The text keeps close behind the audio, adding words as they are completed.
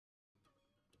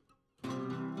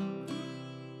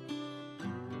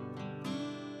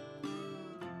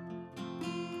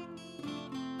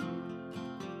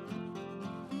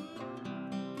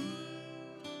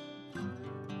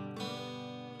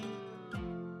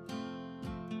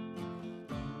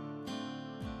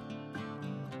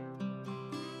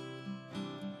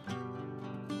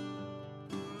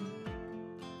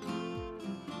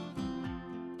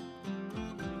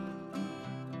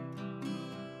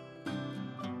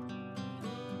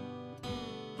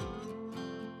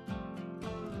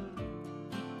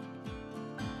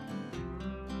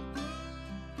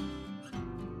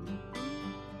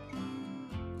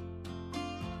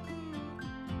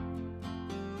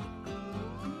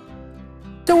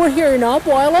tour here in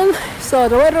Apple Island. So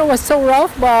the weather was so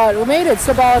rough, but we made it. It's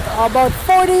about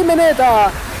 40-minute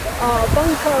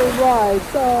bunker ride.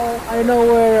 So I don't know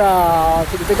where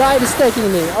the guide is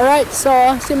taking me. All right,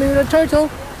 so see me with the turtle,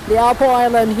 the Apple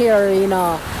Island here in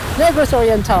Negros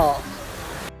Oriental.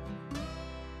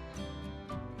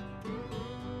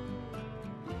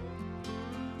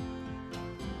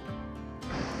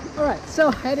 All right,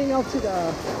 so heading up to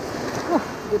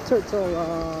the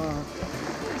turtle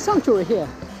sanctuary here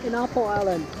in Apple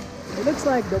Island. It looks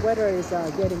like the weather is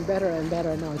getting better and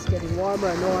better now. It's getting warmer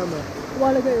and warmer. A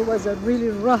while ago it was really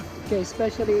rough, okay,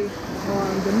 especially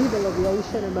on the middle of the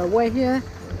ocean. On my way here,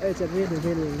 it's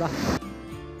really rough.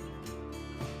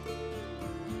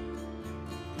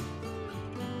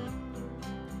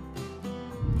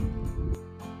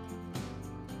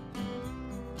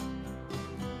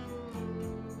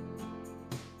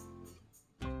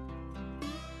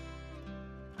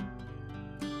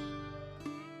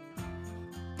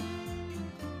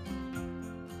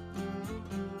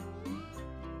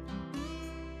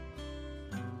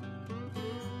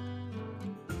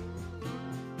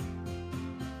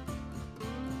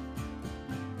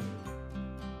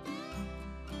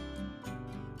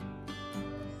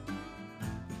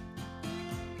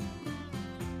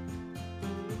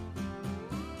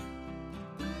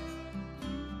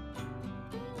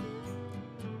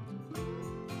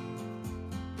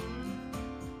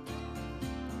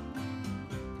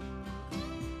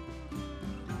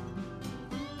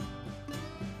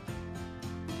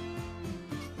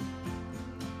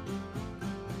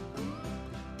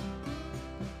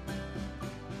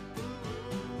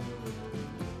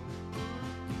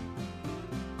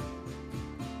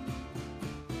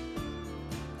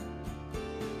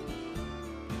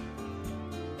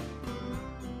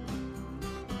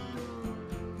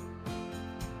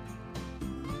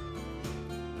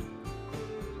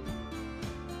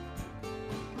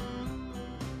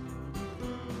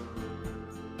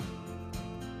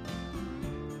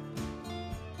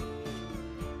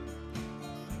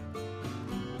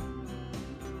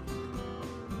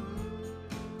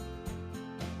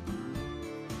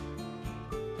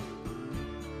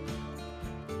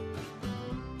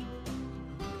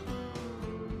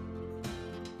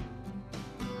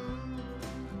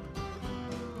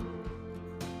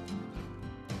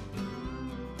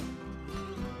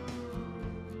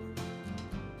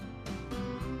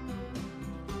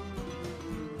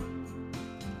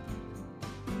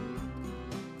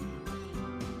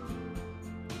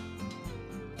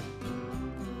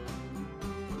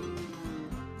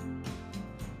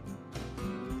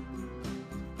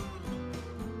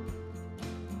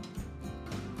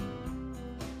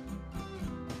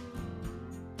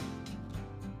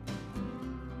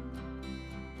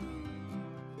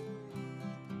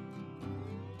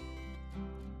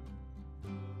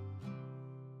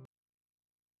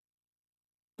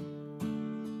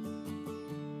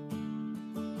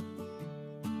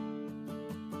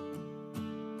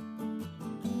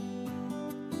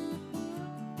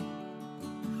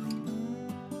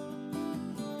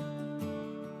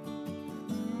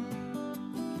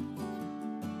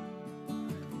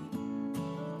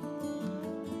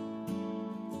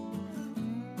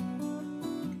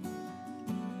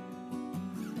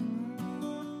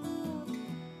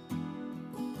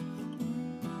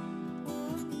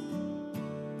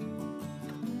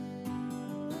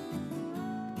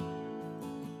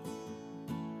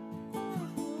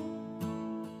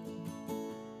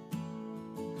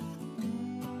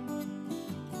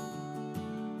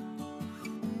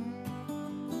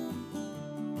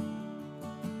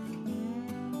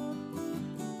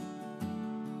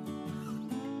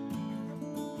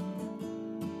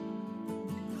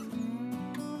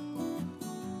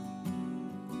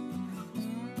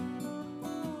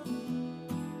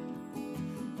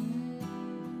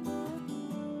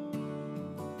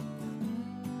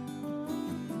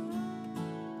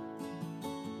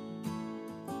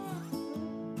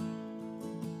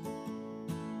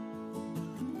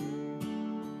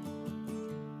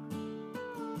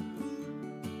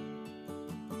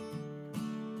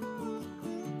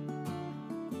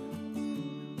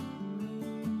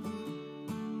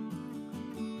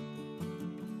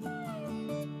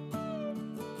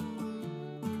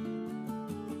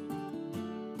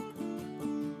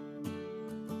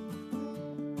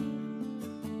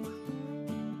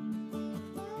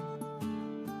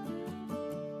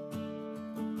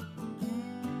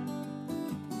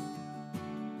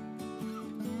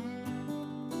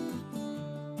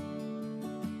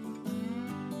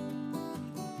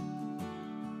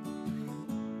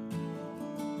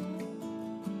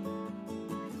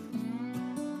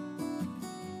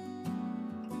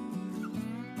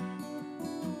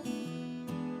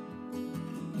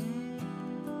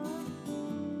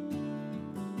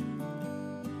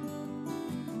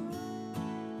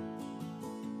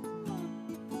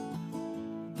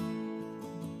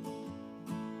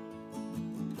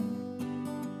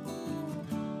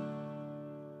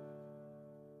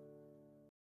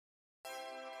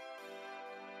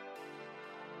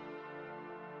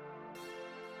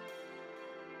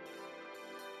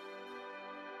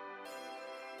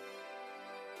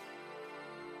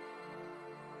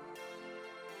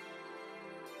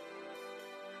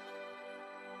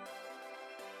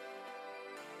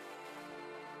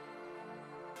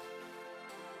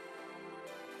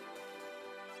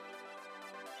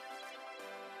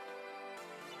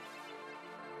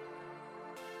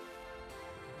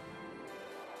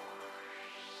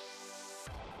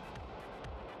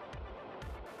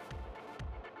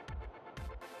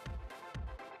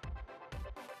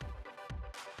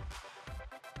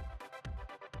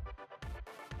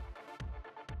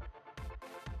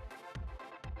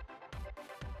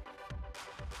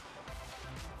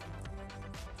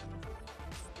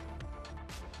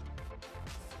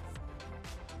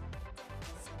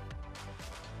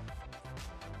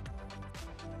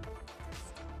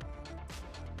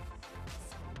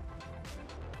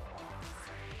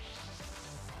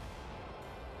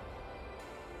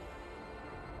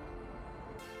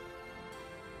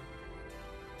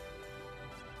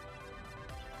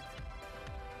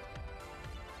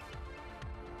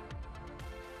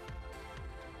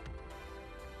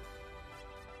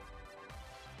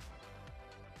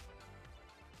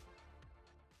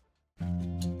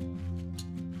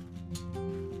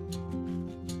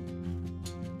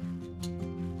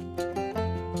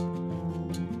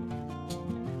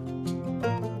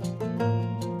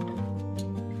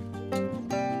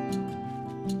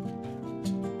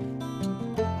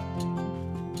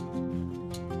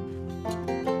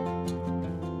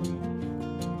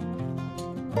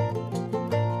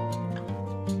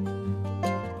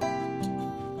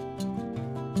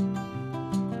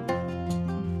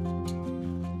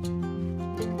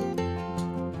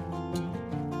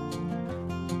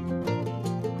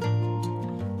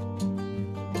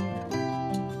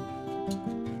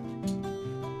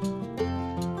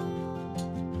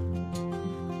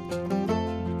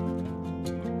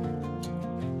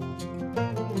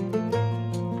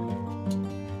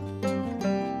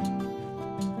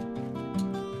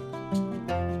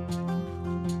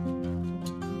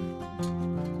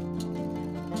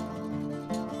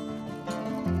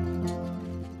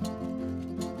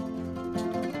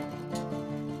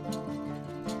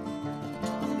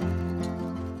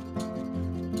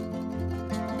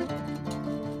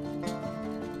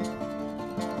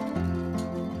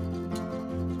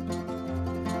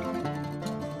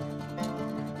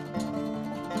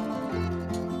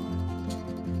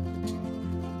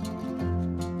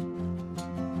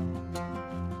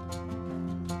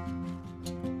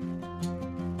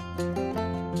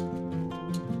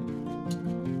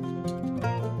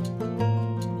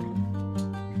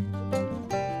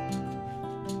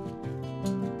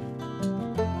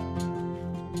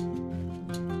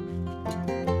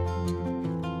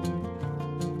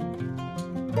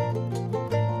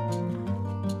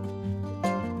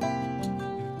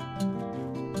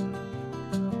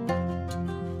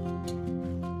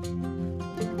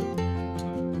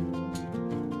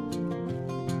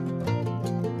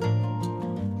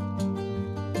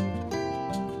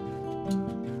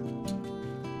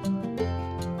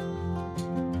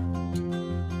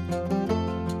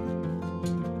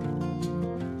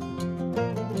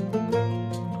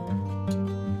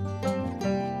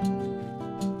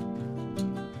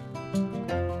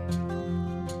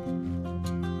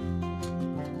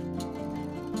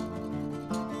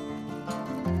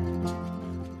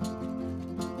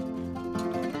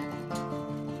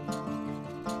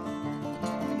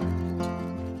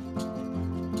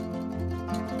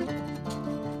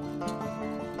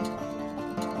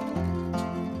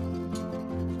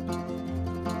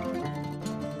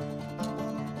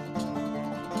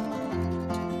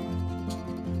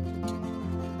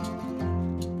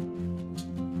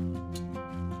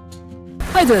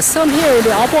 Hi there, so I'm here in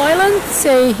the Apple Island,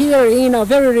 say here in a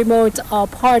very remote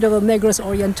part of the Negros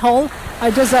Oriental.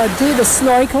 I just did a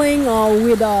snorkeling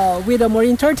with a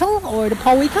marine turtle or the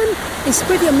pelican. It's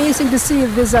pretty amazing to see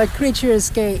these creatures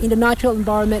in the natural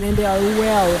environment, and they are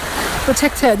well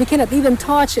protected. You cannot even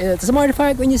touch it. As a matter of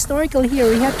fact, when you snorkel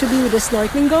here, you have to be with a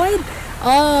snorkeling guide.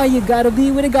 You gotta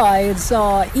be with a guide.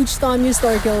 So each time you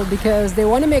snorkel, because they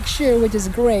want to make sure, which is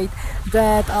great,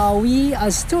 that we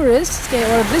as tourists,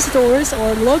 or visitors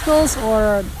or locals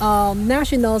or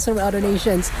nationals from other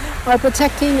nations are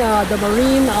protecting the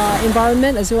marine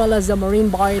environment as well as the marine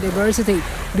biodiversity.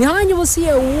 Behind you will see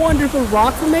a wonderful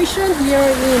rock formation here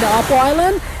in the Apple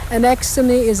Island, and next to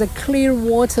me is a clear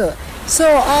water. So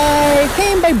I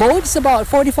came by boat. It's about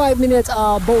 45 minutes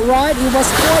boat ride. It was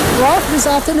quite rough this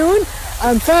afternoon.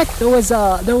 In fact, there was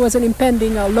an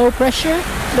impending low pressure.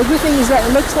 The good thing is that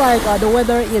it looks like the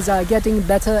weather is getting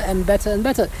better and better and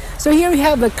better. So here we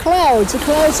have the clouds. The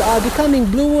clouds are becoming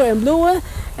bluer and bluer,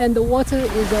 and the water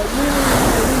is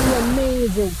really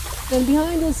amazing. And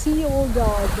behind you'll see all the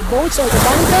boats or the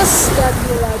bunkers that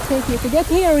will take you. To get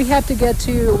here, we have to get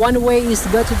to, one way is to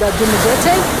go to the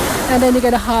Dumagete, and then you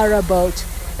gotta hire a boat.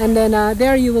 And then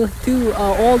there you will do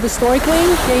all the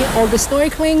snorkeling, okay? All the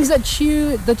snorkelings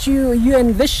that you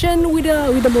envision with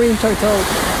a marine turtle.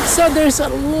 So there's a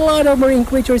lot of marine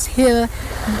creatures here,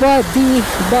 but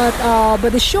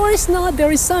the shore is not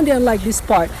very sandy unlike this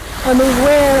part. I mean,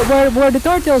 where the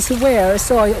turtles were,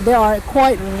 so they are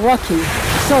quite rocky.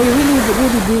 So you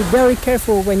really be very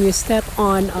careful when you step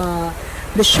on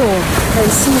the shore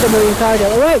and see the marine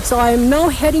turtle. All right, so I am now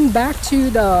heading back to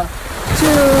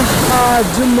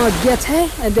Dumagete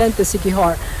and then to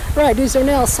Sikihor. Right, this is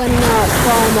Ernell signing out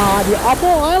from the Apple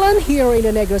Island here in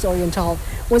the Negros Oriental.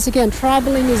 Once again,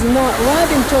 traveling is not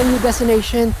arriving to a new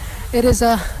destination. It is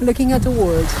looking at the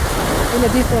world in a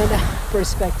different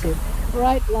perspective.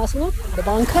 Right, last look, the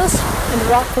bunkers and the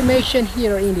rock formation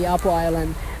here in the Apple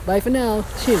Island. Bye for now.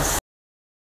 Cheers.